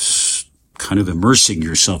 but kind of immersing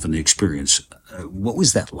yourself in the experience. What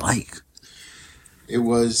was that like? It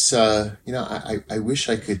was, I wish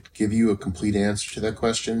I could give you a complete answer to that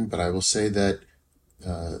question, but I will say that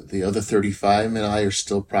the other 35 and I are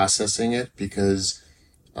still processing it, because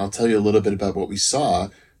I'll tell you a little bit about what we saw,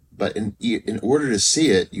 but in order to see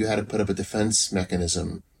it, you had to put up a defense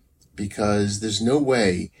mechanism, because there's no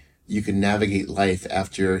way you can navigate life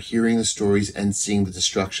after hearing the stories and seeing the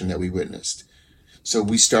destruction that we witnessed. So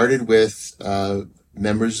we started with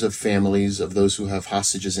members of families of those who have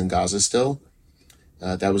hostages in Gaza still.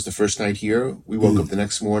 That was the first night here. We woke up the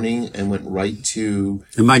next morning and went right to...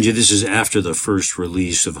 And mind you, this is after the first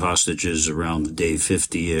release of hostages around day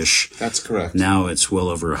 50-ish. That's correct. Now it's well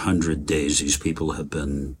over 100 days these people have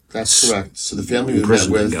been... That's correct. So the family we met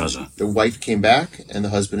with, the wife came back and the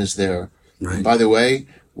husband is there. Right. And by the way,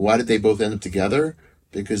 why did they both end up together?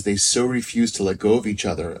 Because they so refused to let go of each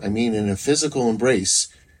other. I mean, in a physical embrace,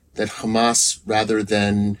 that Hamas, rather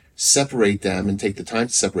than separate them and take the time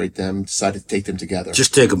to separate them, decided to take them together.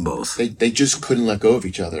 Just take them both. They just couldn't let go of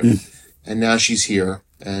each other. And now she's here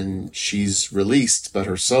and she's released, but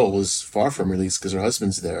her soul is far from released because her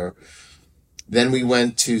husband's there. Then we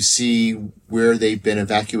went to see where they've been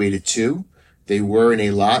evacuated to. They were in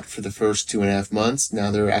a lot for the first 2.5 months.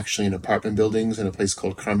 Now they're actually in apartment buildings in a place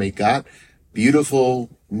called Karmei Gat. Beautiful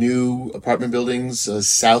new apartment buildings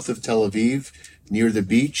south of Tel Aviv, near the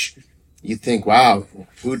beach. You think, wow,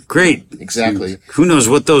 great. Exactly. Who knows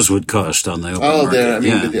what those would cost on the open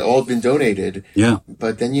market? They've all been donated. Yeah.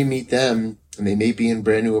 But then you meet them, and they may be in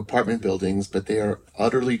brand new apartment buildings, but they are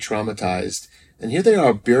utterly traumatized. And here they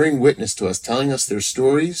are bearing witness to us, telling us their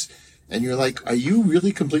stories. And you're like, are you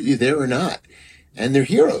really completely there or not? And they're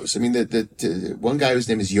heroes. I mean, the one guy whose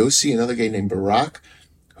name is Yossi, another guy named Barak,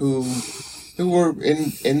 who were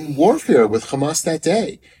in warfare with Hamas that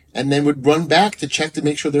day, and then would run back to check to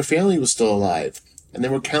make sure their family was still alive. And they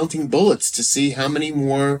were counting bullets to see how many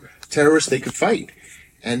more terrorists they could fight.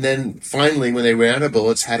 And then finally, when they ran out of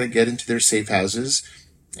bullets, had to get into their safe houses.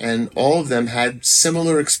 And all of them had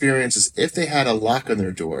similar experiences. If they had a lock on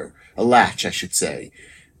their door, a latch, I should say,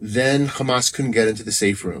 then Hamas couldn't get into the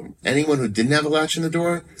safe room. Anyone who didn't have a latch on the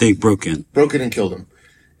door, they broke in and killed them.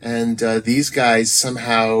 And these guys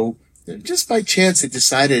somehow, just by chance, they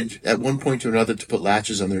decided at one point or another to put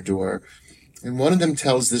latches on their door. And one of them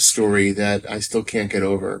tells this story that I still can't get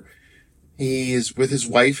over. He is with his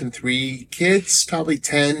wife and 3 kids, probably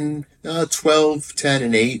 12, 10,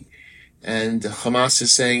 and 8. And Hamas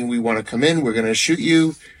is saying, we want to come in, we're going to shoot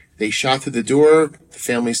you. They shot through the door. The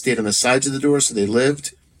family stayed on the sides of the door, so they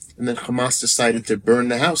lived. And then Hamas decided to burn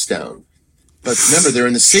the house down. But remember, they're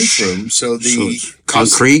in the safe room, so it's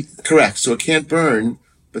concrete? Correct, so it can't burn.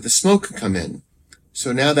 But the smoke can come in.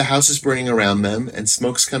 So now the house is burning around them and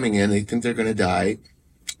smoke's coming in. They think they're going to die.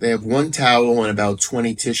 They have 1 towel and about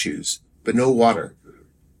 20 tissues, but no water.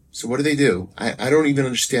 So what do? I don't even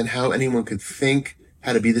understand how anyone could think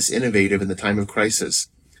how to be this innovative in the time of crisis.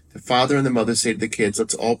 The father and the mother say to the kids,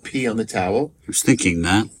 let's all pee on the towel. I was thinking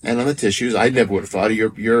that. And on the tissues. I never would have thought.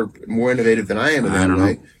 You're more innovative than I am in that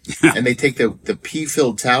way. And they take the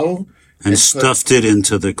pee-filled towel and stuffed it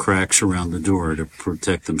into the cracks around the door to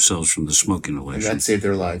protect themselves from the smoke inhalation. And that saved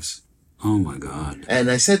their lives. Oh, my God.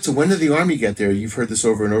 And I said, so when did the army get there? You've heard this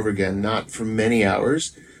over and over again. Not for many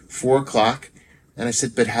hours. 4 o'clock. And I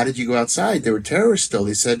said, but how did you go outside? There were terrorists still.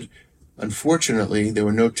 They said, unfortunately, there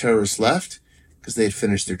were no terrorists left because they had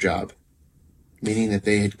finished their job. Meaning that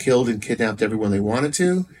they had killed and kidnapped everyone they wanted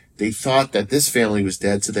to. They thought that this family was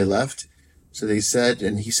dead, so they left. So they said,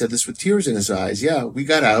 and he said this with tears in his eyes, yeah, we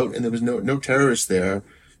got out and there was no terrorists there,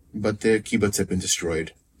 but the kibbutz had been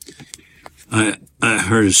destroyed. I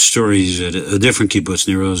heard stories at a different kibbutz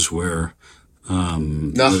near us where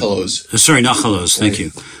Nachalos, thank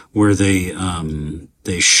you, where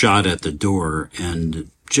they shot at the door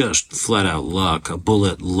and just flat out luck, a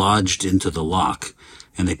bullet lodged into the lock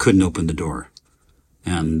and they couldn't open the door.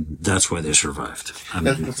 And that's why they survived.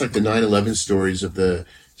 That's like the 9/11 stories of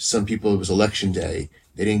some people, it was election day.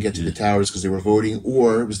 They didn't get to the towers because they were voting,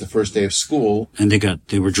 or it was the first day of school. And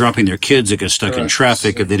they were dropping their kids. They got stuck in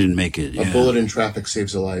traffic, and they didn't make it. A bullet in traffic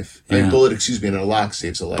saves a life. Yeah. A bullet in a lock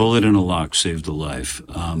saves a life. Bullet in a lock saved a life.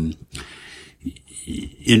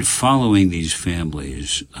 In following these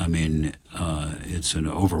families, I mean, it's an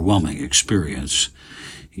overwhelming experience.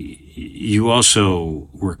 You also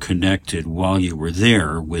were connected while you were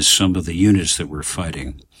there with some of the units that were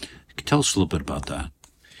fighting. Tell us a little bit about that.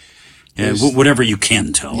 Whatever you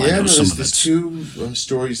can tell. Yeah, I know some of there's it's... two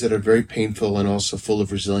stories that are very painful and also full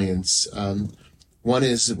of resilience. One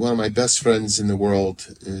is one of my best friends in the world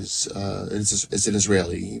is an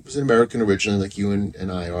Israeli. He was an American originally, like you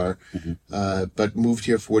and I are, but moved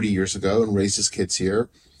here 40 years ago and raised his kids here.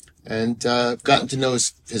 And gotten to know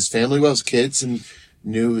his family well, his kids, and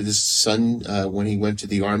knew his son when he went to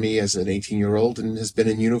the army as an 18-year-old, and has been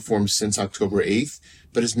in uniform since October 8th,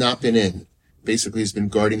 but has not been in. Basically, he's been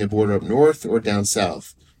guarding the border up north or down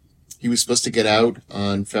south. He was supposed to get out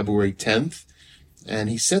on February 10th,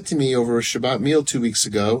 and he said to me over a Shabbat meal 2 weeks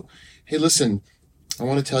ago, "Hey, listen, I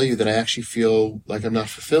want to tell you that I actually feel like I'm not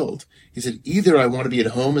fulfilled." He said, "Either I want to be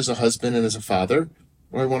at home as a husband and as a father,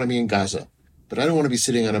 or I want to be in Gaza. But I don't want to be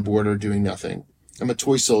sitting on a border doing nothing. I'm a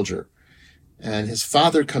toy soldier." And his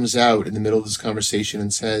father comes out in the middle of this conversation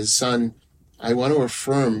and says, "Son, I want to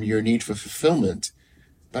affirm your need for fulfillment,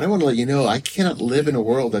 but I want to let you know I cannot live in a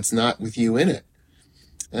world that's not with you in it."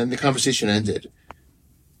 And the conversation ended.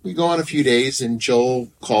 We go on a few days, and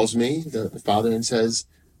Joel calls me, the father, and says,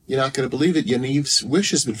 "You're not going to believe it. Yaniv's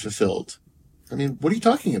wish has been fulfilled." I mean, what are you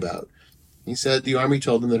talking about? He said the army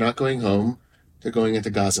told them they're not going home. They're going into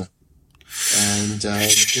Gaza. And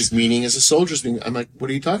his meaning as a soldier is being... I'm like, "What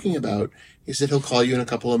are you talking about?" He said, "He'll call you in a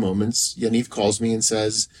couple of moments." Yaniv calls me and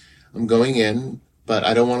says, "I'm going in, but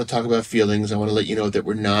I don't want to talk about feelings. I want to let you know that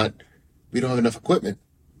we don't have enough equipment.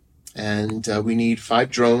 And we need 5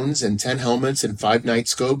 drones and 10 helmets and 5 night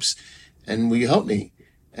scopes. And will you help me?"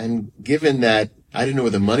 And given that I didn't know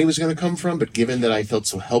where the money was going to come from, but given that I felt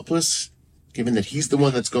so helpless, given that he's the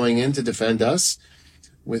one that's going in to defend us,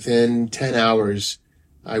 within 10 hours,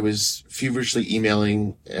 I was feverishly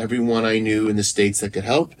emailing everyone I knew in the States that could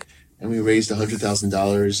help. And we raised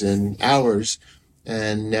 $100,000 in hours.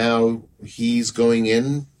 And now he's going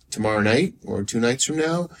in tomorrow night or 2 nights from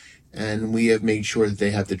now. And we have made sure that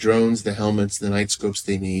they have the drones, the helmets, the night scopes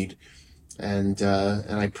they need. And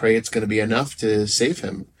I pray it's going to be enough to save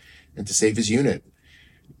him and to save his unit.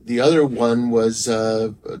 The other one was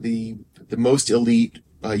the most elite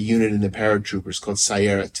unit in the paratroopers called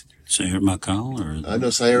Sayeret. Sayeret Makal? No,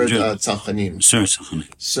 Sayeret Tzalchanim. Sayeret Tzalchanim.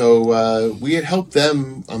 So we had helped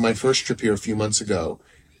them on my first trip here a few months ago.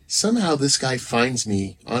 Somehow this guy finds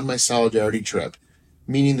me on my solidarity trip,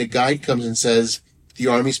 meaning the guide comes and says, "The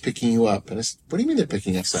army's picking you up." And I said, "What do you mean they're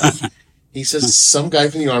picking us up?" He says, "Some guy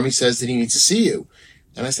from the army says that he needs to see you."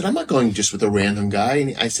 And I said, "I'm not going just with a random guy."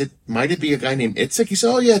 And I said, "Might it be a guy named Itzik?" He said,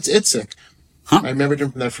 "Oh, yeah, it's Itzik." I remembered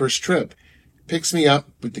him from that first trip. Picks me up,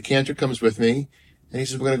 the cantor comes with me, and he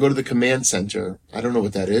says, "We're going to go to the command center." I don't know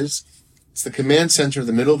what that is. It's the command center in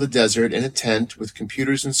the middle of the desert in a tent with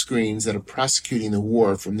computers and screens that are prosecuting the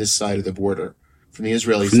war from this side of the border, from the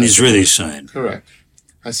Israeli side. From the Israeli side. Correct.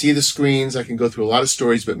 I see the screens. I can go through a lot of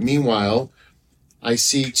stories, but meanwhile, I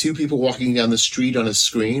see 2 people walking down the street on a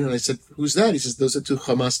screen, and I said, "Who's that?" He says, "Those are 2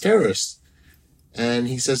 Hamas terrorists." And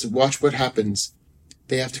he says, "Watch what happens.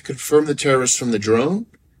 They have to confirm the terrorists from the drone,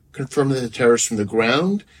 confirm the terrorists from the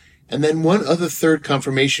ground, and then one other third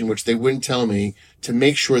confirmation, which they wouldn't tell me, to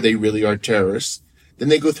make sure they really are terrorists. Then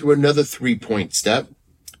they go through another 3-point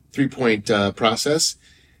process."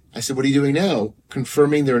 I said, "What are you doing now?"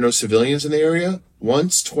 "Confirming there are no civilians in the area,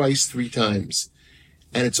 once, twice, 3 times.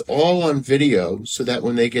 And it's all on video so that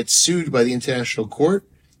when they get sued by the international court,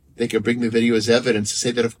 they can bring the video as evidence to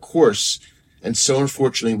say that, of course, and so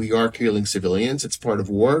unfortunately, we are killing civilians. It's part of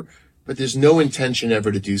war, but there's no intention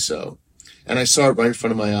ever to do so." And I saw it right in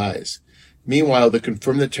front of my eyes. Meanwhile, to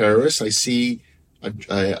confirm the terrorists, I see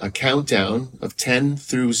a countdown of 10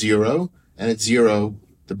 through 0, and at 0,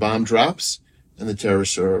 the bomb drops, and the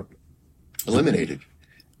terrorists are eliminated.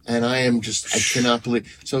 And I cannot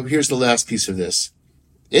believe. So here's the last piece of this.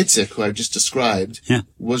 Itzik, who I've just described,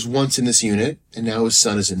 was once in this unit, and now his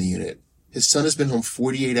son is in the unit. His son has been home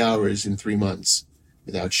 48 hours in 3 months,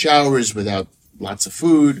 without showers, without lots of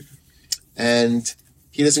food, and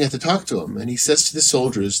he doesn't get to talk to him. And he says to the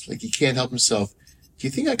soldiers, like he can't help himself, "Do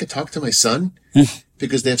you think I could talk to my son?"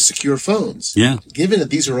 Because they have secure phones. Yeah. Given that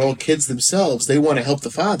these are all kids themselves, they want to help the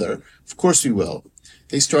father. Of course we will.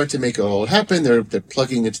 They start to make it all happen. They're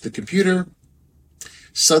plugging into the computer.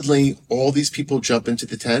 Suddenly, all these people jump into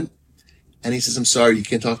the tent, and he says, I'm sorry, you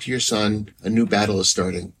can't talk to your son. A new battle is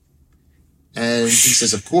starting. And he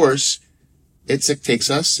says, of course. Itzik takes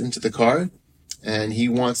us into the car, and he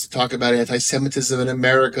wants to talk about anti-Semitism in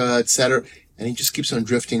America, etc. And he just keeps on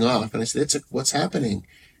drifting off. And I said, Itzik, what's happening?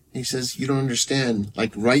 And he says, you don't understand.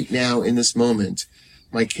 Like right now, in this moment,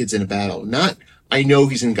 my kid's in a battle. Not, I know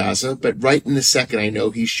he's in Gaza, but right in the second, I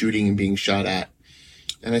know he's shooting and being shot at.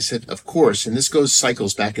 And I said, of course. And this goes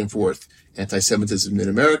cycles back and forth. Anti-Semitism in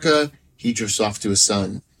America. He drifts off to his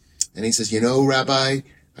son. And he says, Rabbi,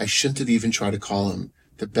 I shouldn't have even tried to call him.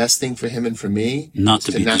 The best thing for him and for me not is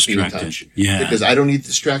to to be not distracted. be in touch. Yeah. Because I don't need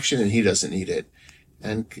distraction and he doesn't need it.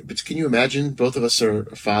 But can you imagine? Both of us are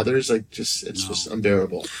fathers. It's just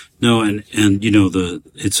unbearable. No, and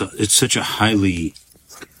it's such a highly,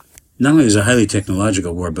 not only is it a highly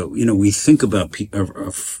technological war, but we think about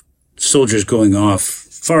of soldiers going off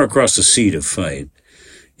far across the sea to fight.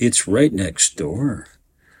 It's right next door,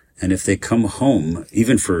 and if they come home,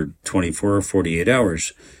 even for 24 or 48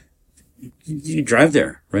 hours, you drive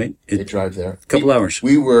there, right? They drive there. A couple hours.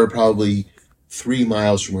 We were probably 3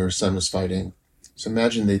 miles from where his son was fighting. So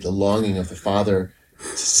imagine the longing of the father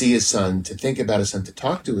to see his son, to think about his son, to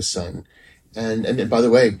talk to his son. And by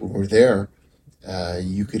the way, when we're there,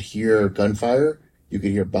 you could hear gunfire, you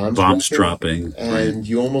could hear bombs dropping. And right.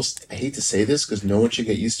 You almost, I hate to say this because no one should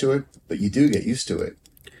get used to it, but you do get used to it.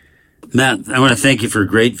 Matt, I want to thank you for a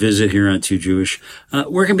great visit here on Too Jewish.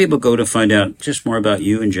 Where can people go to find out just more about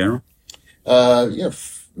you in general? I'm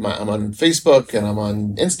on Facebook and I'm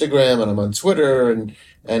on Instagram and I'm on Twitter and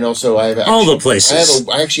also I have all the places.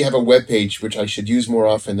 I actually have a webpage which I should use more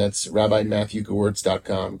often. That's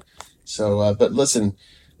RabbiMatthewGewirtz.com. So, but listen,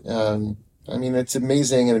 it's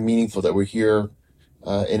amazing and meaningful that we're here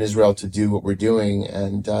in Israel to do what we're doing,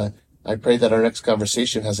 and I pray that our next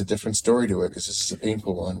conversation has a different story to it because this is a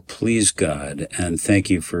painful one. Please, God, and thank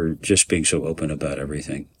you for just being so open about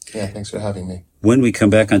everything. Yeah, thanks for having me. When we come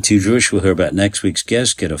back on Too Jewish, we'll hear about next week's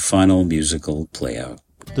guest, get a final musical playout.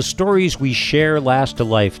 The stories we share last a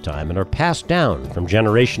lifetime and are passed down from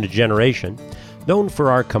generation to generation. Known for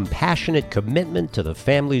our compassionate commitment to the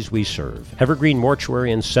families we serve, Evergreen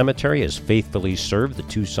Mortuary and Cemetery has faithfully served the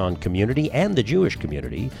Tucson community and the Jewish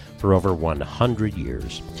community for over 100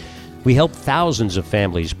 years. We help thousands of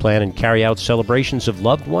families plan and carry out celebrations of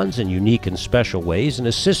loved ones in unique and special ways and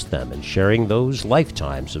assist them in sharing those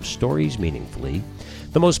lifetimes of stories meaningfully.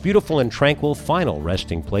 The most beautiful and tranquil final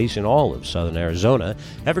resting place in all of southern Arizona,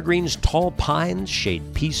 Evergreen's tall pines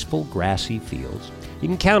shade peaceful grassy fields. You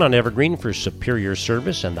can count on Evergreen for superior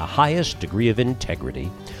service and the highest degree of integrity.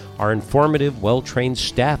 Our informative, well-trained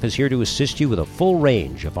staff is here to assist you with a full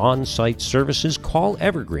range of on-site services. Call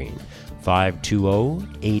Evergreen,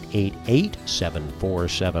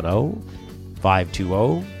 520-888-7470,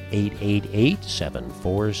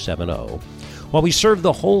 520-888-7470. While we serve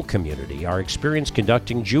the whole community, our experience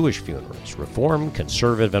conducting Jewish funerals, Reformed,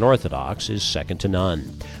 Conservative, and Orthodox, is second to none.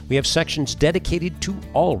 We have sections dedicated to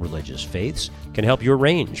all religious faiths, can help you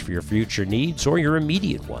arrange for your future needs or your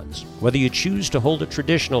immediate ones. Whether you choose to hold a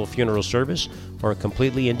traditional funeral service or a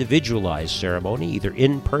completely individualized ceremony, either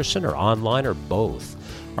in person or online or both,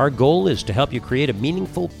 our goal is to help you create a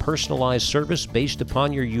meaningful, personalized service based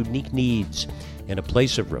upon your unique needs in a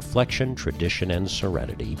place of reflection, tradition, and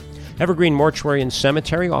serenity. Evergreen Mortuary and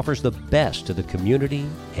Cemetery offers the best to the community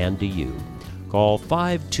and to you. Call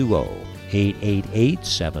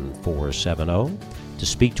 520-888-7470 to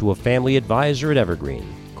speak to a family advisor at Evergreen.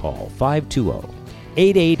 Call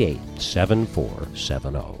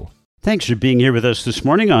 520-888-7470. Thanks for being here with us this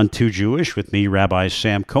morning on Too Jewish with me, Rabbi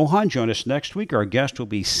Sam Cohan. Join us next week. Our guest will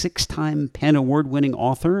be 6-time PEN Award-winning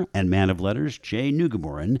author and man of letters, Jay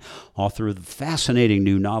Neugebauer, author of the fascinating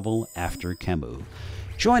new novel, After Camus.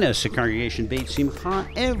 Join us at Congregation Beit Simcha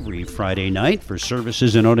every Friday night for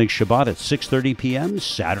services in Oneg Shabbat at 6:30 p.m.,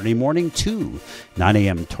 Saturday morning 9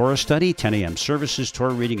 a.m. Torah study, 10 a.m. services,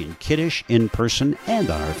 Torah reading and Kiddush in person and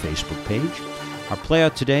on our Facebook page. Our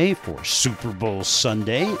playout today for Super Bowl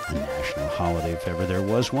Sunday, a national holiday if ever there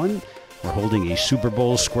was one. We're holding a Super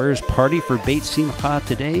Bowl Squares party for Beit Simcha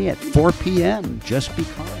today at 4 p.m., just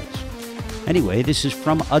because. Anyway, this is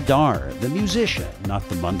from Adar, the musician, not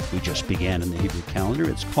the month we just began in the Hebrew calendar.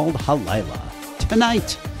 It's called Halayla.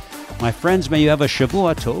 Tonight, my friends, may you have a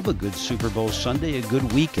Shavua Tov, a good Super Bowl Sunday, a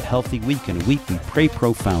good week, a healthy week, and a week we pray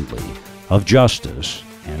profoundly of justice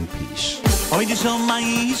and peace.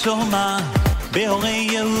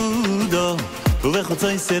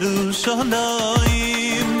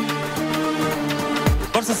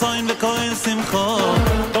 כל ששון וכל שמחו,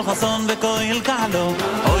 כל חסון וכל קהלו,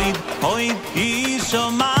 אוי, אוי,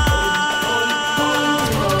 ישמע.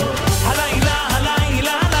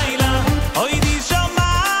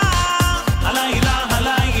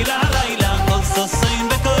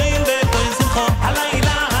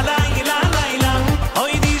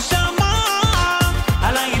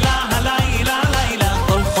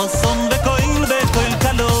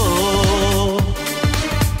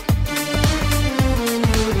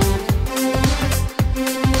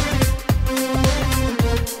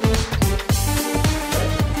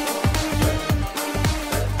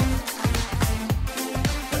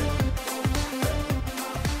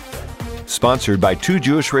 sponsored by Two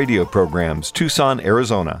Jewish Radio Programs, Tucson,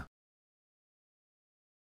 Arizona.